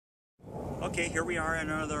Okay, here we are at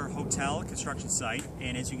another hotel construction site,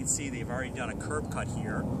 and as you can see, they've already done a curb cut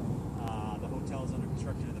here. The hotel is under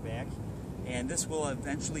construction in the back, and this will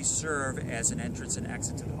eventually serve as an entrance and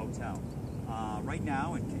exit to the hotel. Right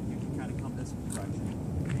now, and you can kind of come this direction,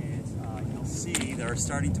 and you'll see they're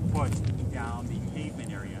starting to put down the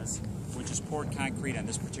pavement areas, which is poured concrete on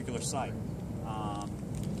this particular site.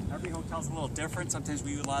 Every hotel's a little different. Sometimes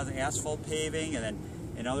we use a lot of the asphalt paving, and then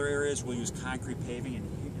in other areas we'll use concrete paving.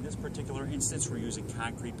 And in this particular instance, we're using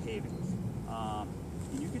concrete paving.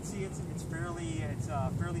 And you can see it's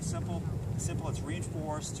fairly simple. It's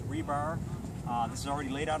reinforced rebar. This is already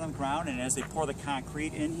laid out on the ground, and as they pour the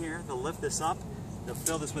concrete in here, they'll lift this up. They'll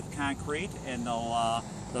fill this with concrete, and they'll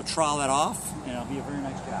trowel that off, and it'll be a very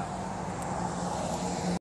nice job.